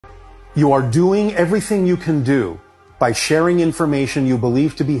You are doing everything you can do by sharing information you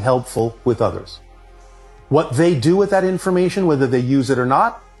believe to be helpful with others. What they do with that information, whether they use it or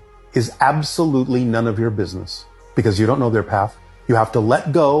not, is absolutely none of your business because you don't know their path. You have to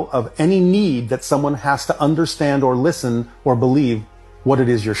let go of any need that someone has to understand or listen or believe what it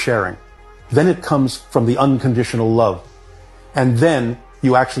is you're sharing. Then it comes from the unconditional love. And then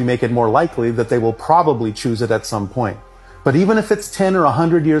you actually make it more likely that they will probably choose it at some point. But even if it's 10 or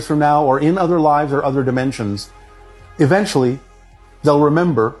 100 years from now or in other lives or other dimensions, eventually they'll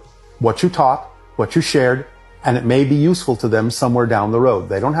remember what you taught, what you shared, and it may be useful to them somewhere down the road.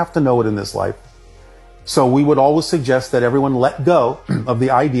 They don't have to know it in this life. So we would always suggest that everyone let go of the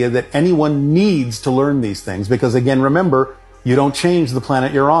idea that anyone needs to learn these things. Because again, remember, you don't change the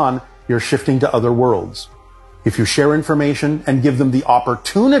planet you're on, you're shifting to other worlds. If you share information and give them the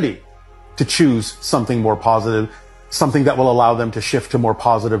opportunity to choose something more positive, something that will allow them to shift to more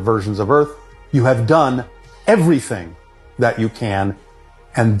positive versions of Earth, you have done everything that you can,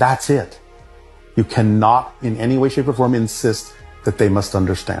 and that's it. You cannot in any way, shape, or form insist that they must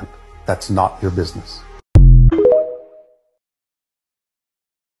understand. That's not your business.